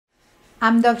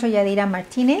I'm Dr. Yadira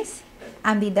Martinez.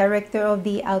 I'm the director of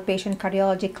the Outpatient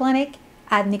Cardiology Clinic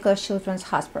at Nicklaus Children's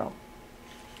Hospital.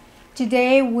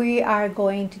 Today we are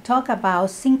going to talk about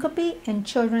syncope in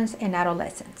children and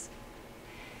adolescents.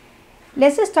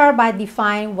 Let's start by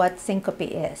defining what syncope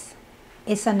is.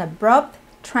 It's an abrupt,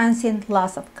 transient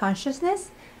loss of consciousness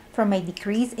from a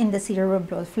decrease in the cerebral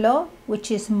blood flow,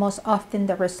 which is most often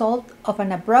the result of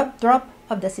an abrupt drop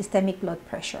of the systemic blood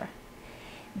pressure.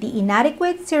 The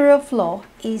inadequate cerebral flow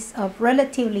is of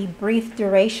relatively brief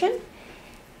duration,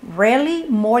 rarely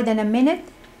more than a minute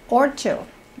or two.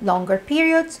 Longer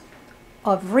periods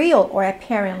of real or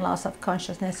apparent loss of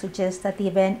consciousness suggest that the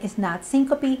event is not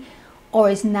syncope or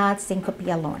is not syncope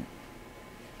alone.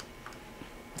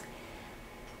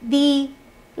 The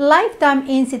lifetime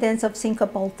incidence of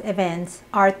syncopal events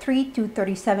are 3 to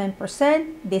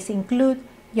 37%. This includes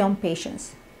young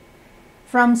patients.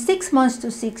 From 6 months to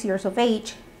 6 years of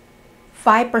age,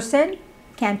 5%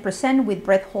 can present with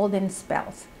breath-holding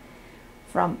spells.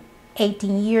 From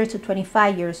 18 years to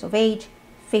 25 years of age,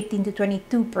 15 to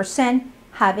 22%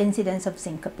 have incidence of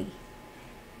syncope.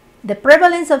 The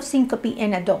prevalence of syncope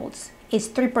in adults is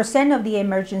 3% of the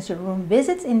emergency room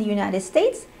visits in the United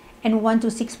States and 1 to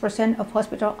 6% of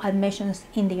hospital admissions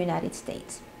in the United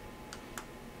States.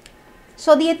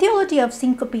 So the etiology of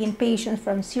syncope in patients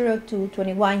from 0 to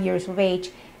 21 years of age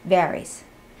varies.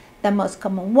 The most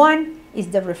common one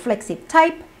is the reflexive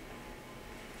type,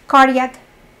 cardiac,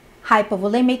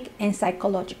 hypovolemic, and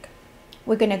psychologic.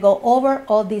 We're going to go over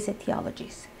all these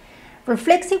etiologies.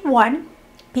 Reflexive one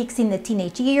peaks in the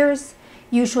teenage years,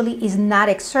 usually is not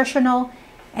exertional,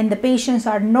 and the patients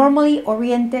are normally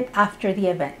oriented after the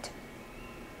event.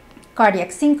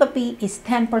 Cardiac syncope is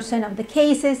 10% of the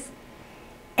cases.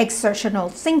 Exertional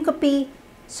syncope,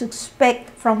 suspect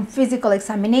from physical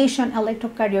examination,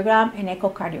 electrocardiogram, and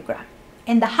echocardiogram.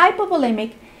 And the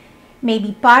hypovolemic may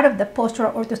be part of the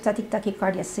postural orthostatic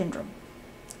tachycardia syndrome.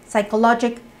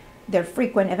 Psychologic, they're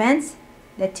frequent events.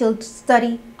 The TLOC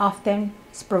study often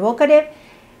is provocative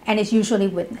and is usually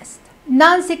witnessed.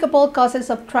 Non-syncopal causes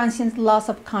of transient loss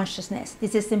of consciousness.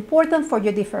 This is important for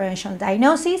your differential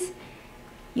diagnosis.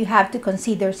 You have to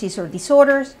consider seizure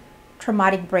disorders,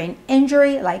 traumatic brain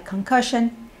injury like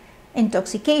concussion,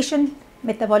 intoxication,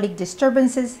 metabolic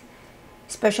disturbances,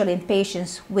 especially in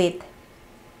patients with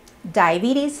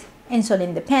diabetes,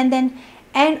 insulin dependent,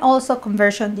 and also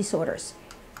conversion disorders.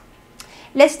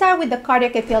 Let's start with the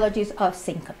cardiac etiologies of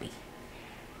syncope.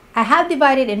 I have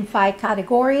divided in 5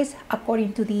 categories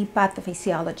according to the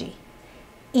pathophysiology: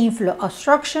 inflow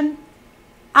obstruction,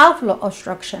 outflow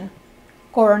obstruction,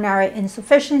 coronary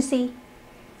insufficiency,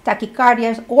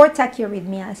 tachycardias or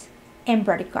tachyarrhythmias, and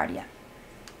bradycardia.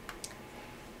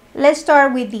 Let's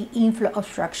start with the inflow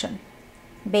obstruction.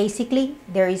 Basically,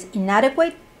 there is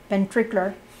inadequate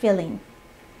ventricular filling.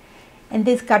 In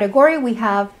this category, we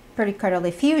have pericardial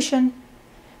effusion,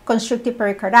 constrictive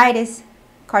pericarditis,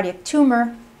 cardiac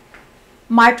tumor,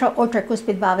 mitral or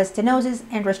tricuspid valve stenosis,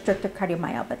 and restrictive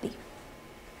cardiomyopathy.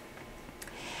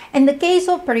 In the case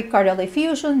of pericardial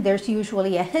effusion, there's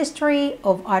usually a history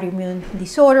of autoimmune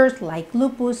disorders like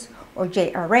lupus or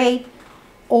JRA,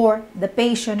 or the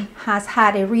patient has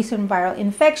had a recent viral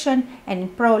infection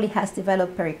and probably has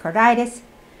developed pericarditis.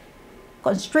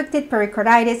 Constricted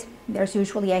pericarditis, there's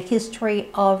usually a history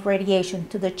of radiation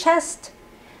to the chest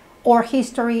or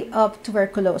history of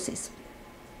tuberculosis.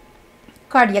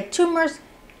 Cardiac tumors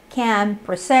can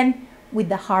present with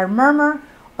the heart murmur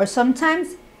or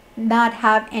sometimes not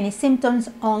have any symptoms,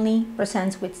 only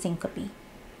presents with syncope.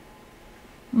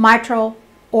 Mitral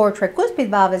or tricuspid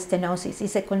valve stenosis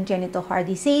is a congenital heart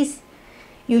disease.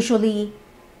 Usually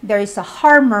there is a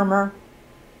heart murmur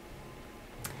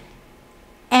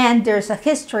and there's a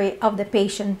history of the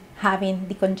patient having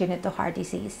the congenital heart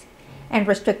disease. And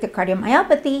restrictive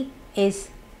cardiomyopathy is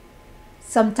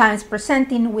sometimes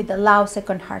presenting with a loud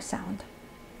second heart sound.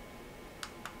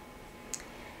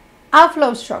 Outflow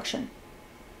obstruction,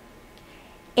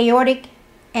 aortic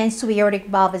and subaortic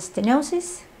valve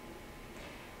stenosis,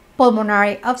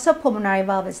 pulmonary subpulmonary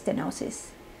valve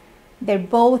stenosis. They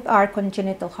both are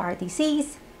congenital heart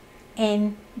disease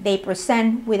and they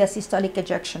present with a systolic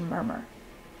ejection murmur.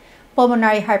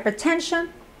 Pulmonary hypertension,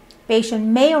 patient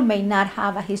may or may not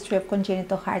have a history of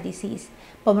congenital heart disease.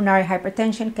 Pulmonary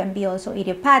hypertension can be also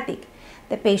idiopathic.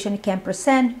 The patient can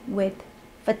present with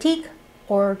fatigue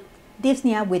or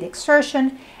dyspnea with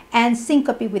exertion and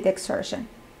syncope with exertion.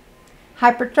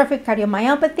 Hypertrophic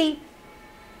cardiomyopathy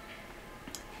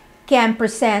can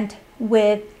present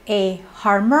with a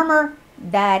heart murmur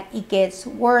that it gets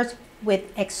worse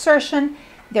with exertion.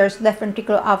 There's left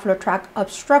ventricular outflow tract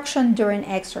obstruction during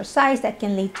exercise that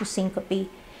can lead to syncope.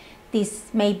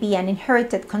 This may be an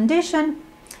inherited condition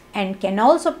and can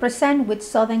also present with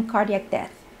sudden cardiac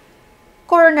death.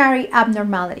 Coronary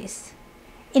abnormalities.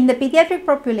 In the pediatric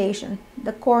population,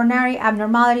 the coronary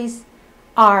abnormalities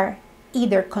are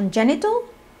either congenital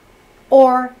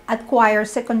or acquired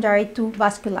secondary to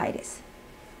vasculitis.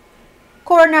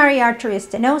 Coronary artery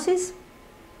stenosis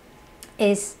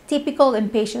is typical in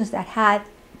patients that had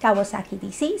Kawasaki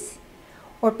disease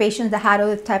or patients that had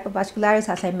other type of vasculitis,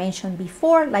 as I mentioned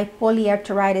before, like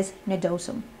polyarteritis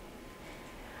nodosum.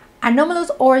 Anomalous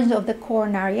origin of the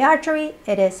coronary artery,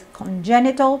 it is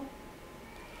congenital.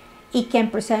 It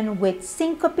can present with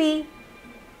syncope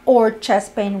or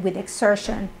chest pain with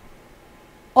exertion.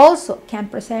 Also can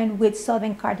present with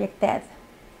sudden cardiac death.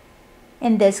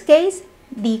 In this case,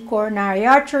 the coronary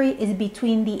artery is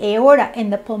between the aorta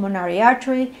and the pulmonary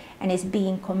artery and is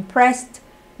being compressed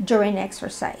during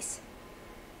exercise.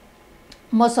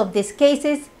 Most of these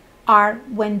cases are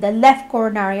when the left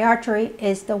coronary artery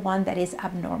is the one that is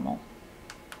abnormal.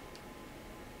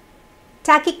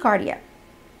 Tachycardia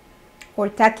or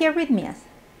tachyarrhythmias.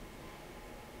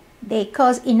 They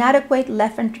cause inadequate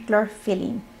left ventricular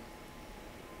filling.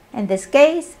 In this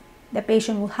case, the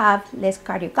patient will have less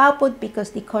cardiac output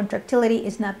because the contractility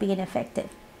is not being effective.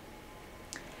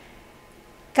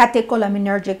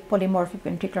 Catecholaminergic polymorphic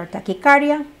ventricular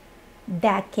tachycardia,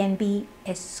 that can be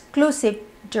exclusive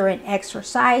during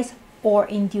exercise or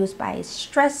induced by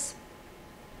stress.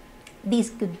 This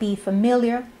could be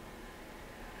familiar.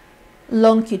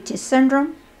 Long QT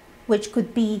syndrome, which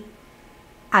could be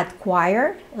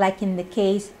acquired, like in the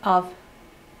case of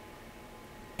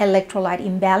electrolyte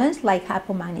imbalance, like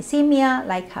hypomagnesemia,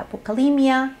 like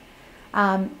hypokalemia.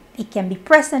 It can be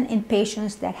present in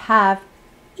patients that have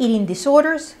eating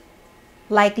disorders,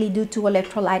 likely due to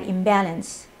electrolyte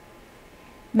imbalance.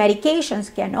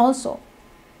 Medications can also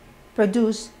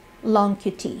produce long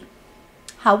QT.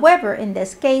 However, in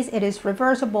this case, it is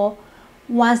reversible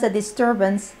once the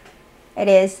disturbance it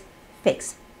is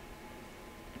fixed.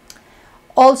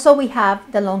 Also, we have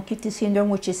the long QT syndrome,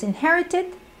 which is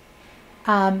inherited,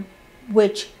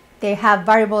 which they have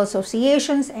variable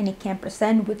associations, and it can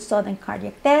present with sudden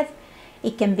cardiac death.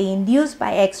 It can be induced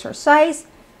by exercise,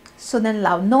 sudden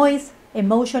loud noise,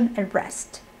 emotion, and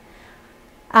rest.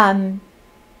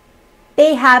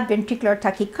 They have ventricular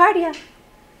tachycardia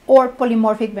or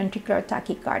polymorphic ventricular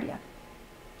tachycardia.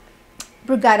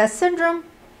 Brugada syndrome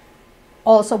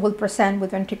also will present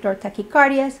with ventricular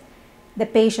tachycardias. The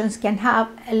patients can have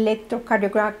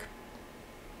electrocardiogram.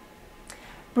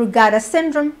 Brugada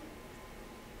syndrome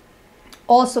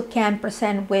also can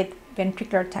present with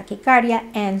ventricular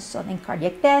tachycardia and sudden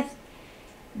cardiac death.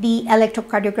 The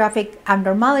electrocardiographic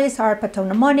abnormalities are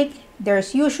pathognomonic.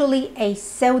 There's usually a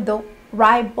pseudo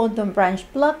right bottom branch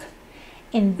block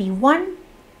in V1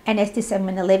 and ST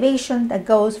segment elevation that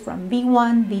goes from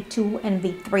V1, V2, and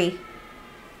V3.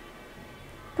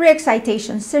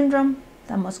 Pre-excitation syndrome,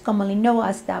 the most commonly known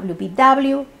as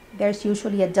WBW. There's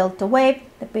usually a delta wave.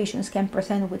 The patients can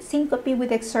present with syncope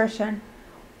with exertion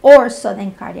or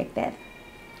sudden cardiac death.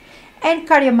 And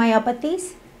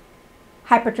cardiomyopathies,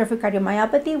 hypertrophic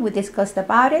cardiomyopathy, we discussed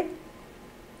about it,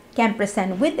 can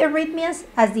present with arrhythmias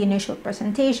as the initial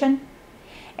presentation,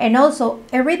 and also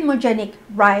arrhythmogenic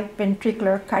right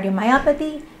ventricular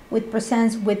cardiomyopathy, which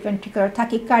presents with ventricular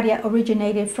tachycardia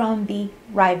originated from the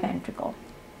right ventricle.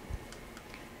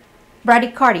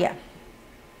 Bradycardia.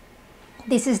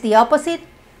 This is the opposite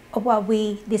of what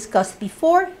we discussed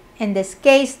before. In this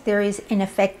case, there is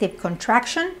ineffective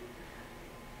contraction.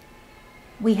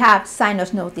 We have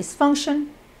sinus node dysfunction,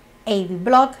 AV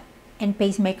block, and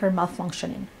pacemaker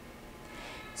malfunctioning.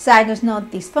 Sinus node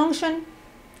dysfunction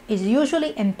is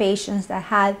usually in patients that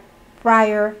had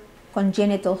prior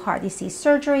congenital heart disease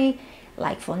surgery,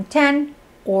 like Fontaine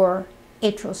or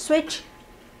atrial switch.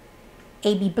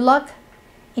 AV block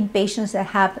in patients that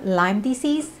have Lyme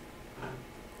disease,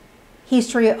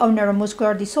 history of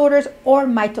neuromuscular disorders or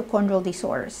mitochondrial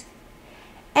disorders,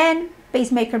 and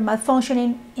pacemaker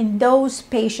malfunctioning in those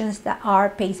patients that are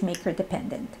pacemaker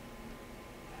dependent.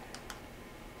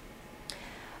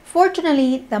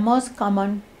 Fortunately, the most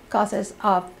common causes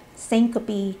of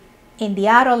syncope in the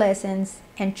adolescents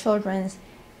and children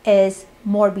is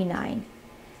more benign.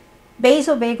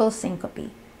 Vasovagal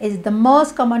syncope is the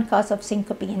most common cause of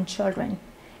syncope in children.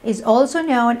 It is also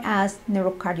known as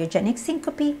neurocardiogenic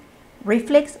syncope,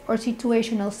 reflex or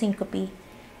situational syncope,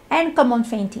 and common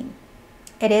fainting.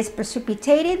 It is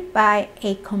precipitated by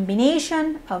a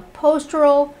combination of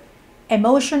postural,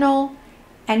 emotional,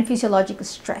 and physiological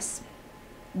stress.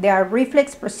 There are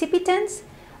reflex precipitants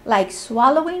like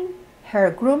swallowing, hair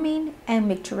grooming, and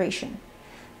micturition.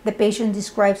 The patient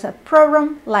describes a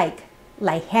prodrome like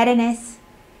lightheadedness,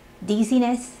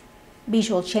 dizziness,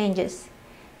 visual changes,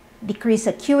 decreased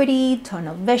acuity,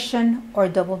 tunnel vision, or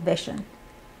double vision.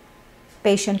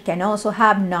 Patient can also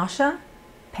have nausea,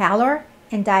 pallor,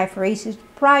 and diaphoresis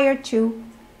prior to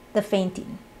the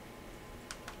fainting.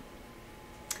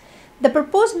 The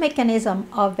proposed mechanism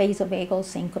of vasovagal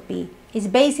syncope is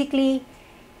basically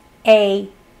a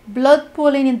blood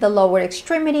pooling in the lower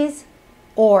extremities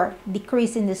or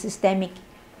decrease in the systemic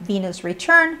venous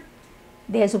return.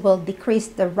 This will decrease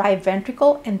the right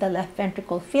ventricle and the left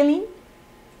ventricle filling,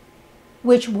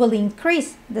 which will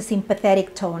increase the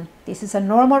sympathetic tone. This is a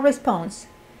normal response.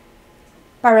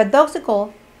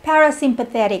 Paradoxical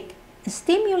parasympathetic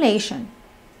stimulation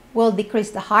will decrease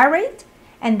the heart rate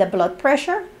and the blood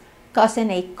pressure,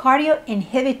 causing a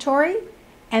cardio-inhibitory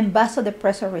and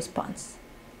vasodepressor response.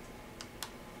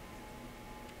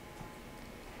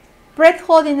 Breath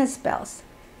holding spells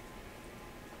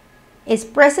is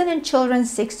present in children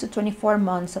 6 to 24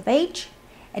 months of age.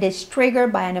 It is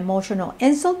triggered by an emotional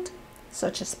insult,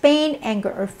 such as pain,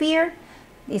 anger, or fear.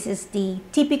 This is the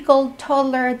typical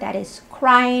toddler that is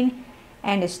crying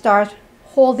and starts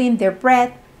holding their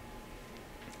breath.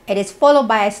 It is followed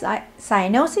by a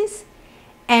cyanosis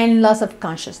and loss of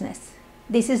consciousness.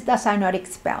 This is the cyanotic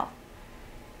spell.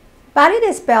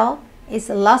 Valid spell is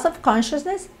a loss of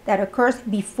consciousness that occurs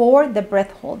before the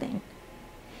breath holding.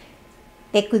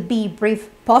 There could be brief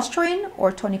posturing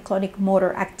or tonic-clonic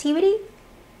motor activity,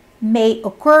 may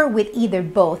occur with either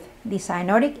both the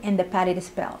cyanotic and the pallid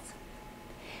spells.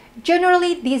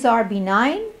 Generally, these are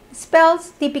benign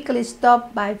spells, typically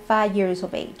stopped by 5 years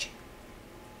of age.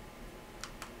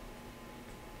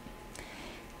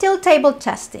 Tilt table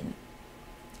testing.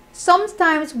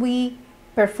 Sometimes we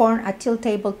perform a tilt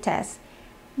table test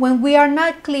when we are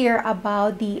not clear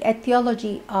about the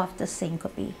etiology of the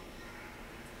syncope.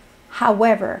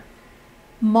 However,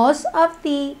 most of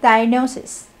the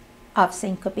diagnosis of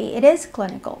syncope, it is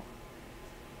clinical.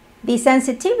 The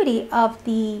sensitivity of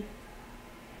the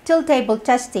tilt table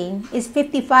testing is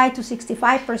 55 to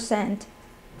 65%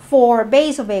 for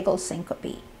vasovagal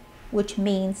syncope, which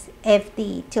means if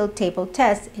the tilt table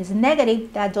test is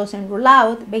negative, that doesn't rule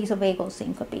out vasovagal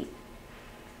syncope.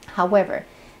 However,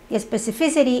 the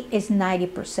specificity is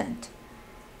 90%.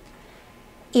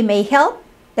 It may help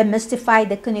demystify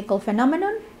the clinical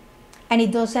phenomenon, and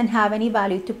it doesn't have any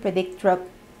value to predict drug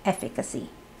efficacy.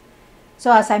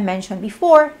 So as I mentioned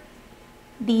before,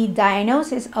 the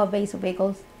diagnosis of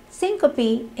vasovagal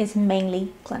syncope is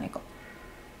mainly clinical.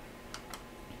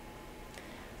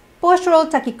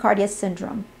 Postural tachycardia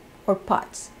syndrome, or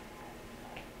POTS.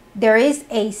 There is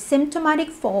a symptomatic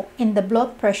fall in the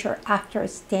blood pressure after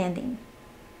standing.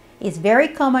 It's very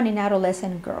common in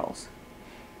adolescent girls.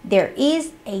 There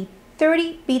is a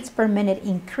 30 beats per minute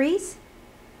increase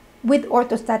with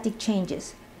orthostatic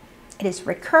changes. It is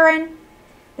recurrent.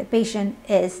 The patient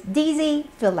is dizzy,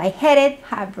 feel lightheaded,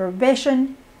 have blurred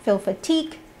vision, feel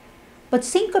fatigue, but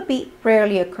syncope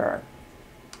rarely occur.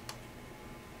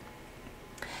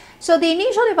 So the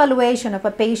initial evaluation of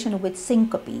a patient with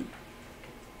syncope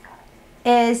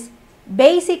is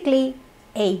basically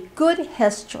a good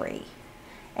history,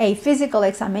 a physical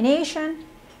examination,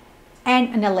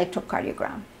 and an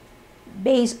electrocardiogram.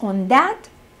 Based on that,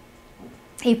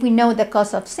 if we know the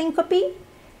cause of syncope,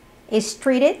 is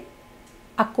treated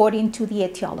according to the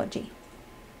etiology.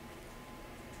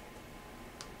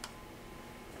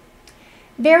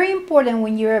 Very important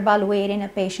when you're evaluating a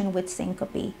patient with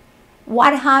syncope.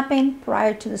 What happened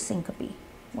prior to the syncope?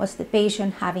 Was the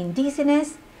patient having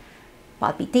dizziness,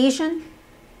 palpitation,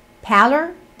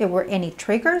 pallor? There were any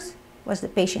triggers? Was the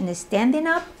patient standing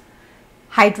up?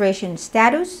 Hydration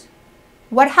status?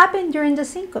 What happened during the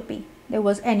syncope? There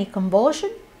was any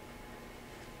convulsion,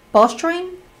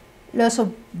 posturing, loss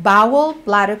of bowel,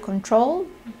 bladder control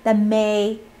that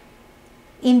may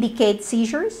indicate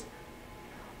seizures?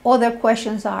 Other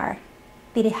questions are,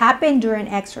 did it happen during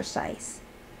exercise?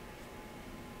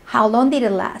 How long did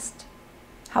it last?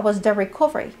 How was the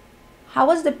recovery? How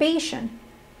was the patient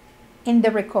in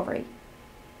the recovery?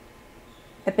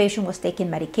 The patient was taking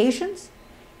medications.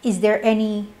 Is there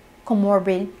any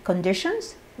comorbid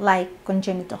conditions like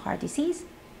congenital heart disease,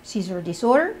 seizure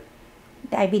disorder,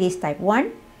 diabetes type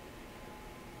 1?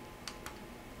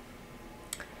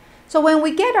 So when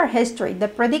we get our history, the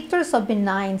predictors of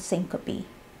benign syncope: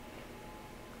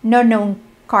 no known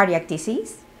cardiac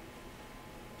disease,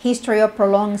 history of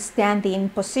prolonged standing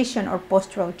position or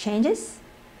postural changes,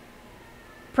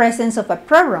 presence of a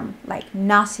prodrome like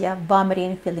nausea,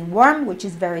 vomiting, feeling warm, which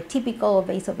is very typical of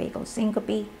vasovagal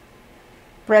syncope,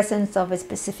 presence of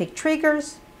specific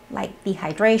triggers like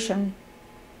dehydration,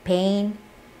 pain,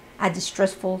 a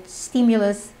distressful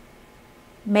stimulus,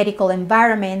 medical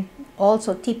environment,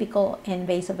 also typical in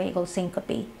vasovagal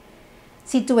syncope.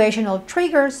 Situational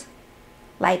triggers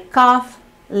like cough,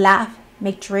 laugh,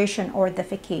 micturition, or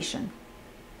defecation.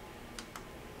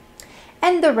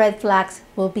 And the red flags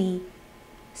will be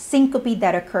syncope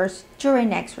that occurs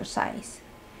during exercise,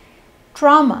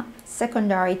 trauma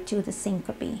secondary to the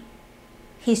syncope,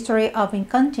 history of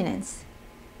incontinence,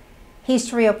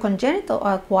 history of congenital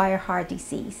or acquired heart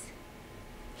disease,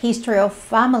 history of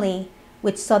family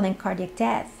with sudden cardiac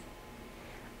death,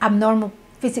 abnormal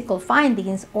physical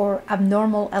findings or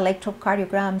abnormal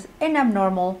electrocardiograms, and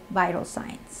abnormal vital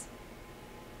signs.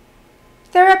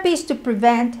 Therapies to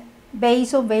prevent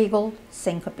vasovagal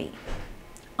syncope.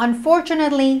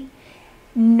 Unfortunately,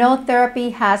 no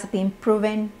therapy has been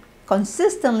proven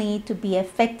consistently to be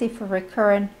effective for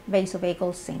recurrent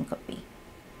vasovagal syncope.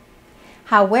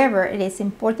 However, it is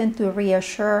important to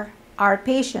reassure our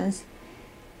patients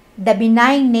the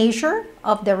benign nature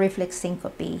of the reflex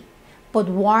syncope, but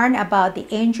warn about the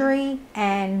injury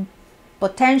and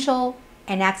potential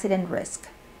and accident risk.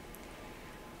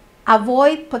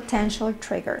 Avoid potential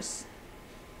triggers.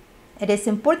 It is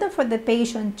important for the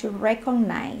patient to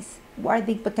recognize what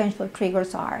the potential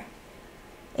triggers are.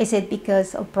 Is it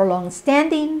because of prolonged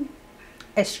standing,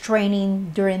 a straining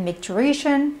during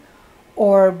micturition,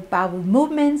 or bowel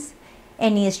movements,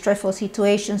 any stressful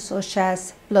situations such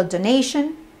as blood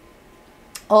donation?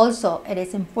 Also, it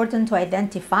is important to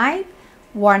identify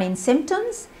warning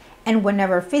symptoms and,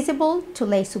 whenever feasible, to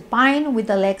lay supine with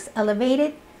the legs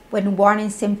elevated when warning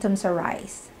symptoms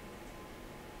arise.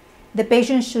 The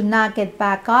patient should not get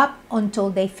back up until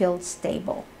they feel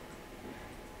stable.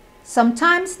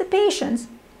 Sometimes the patients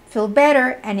feel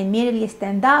better and immediately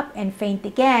stand up and faint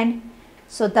again,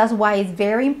 so that's why it's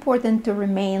very important to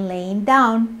remain laying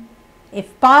down,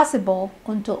 if possible,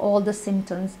 until all the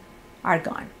symptoms are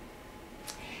gone.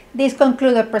 This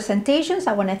concludes our presentations.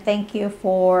 I want to thank you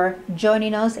for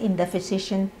joining us in the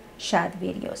physician chat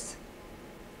videos.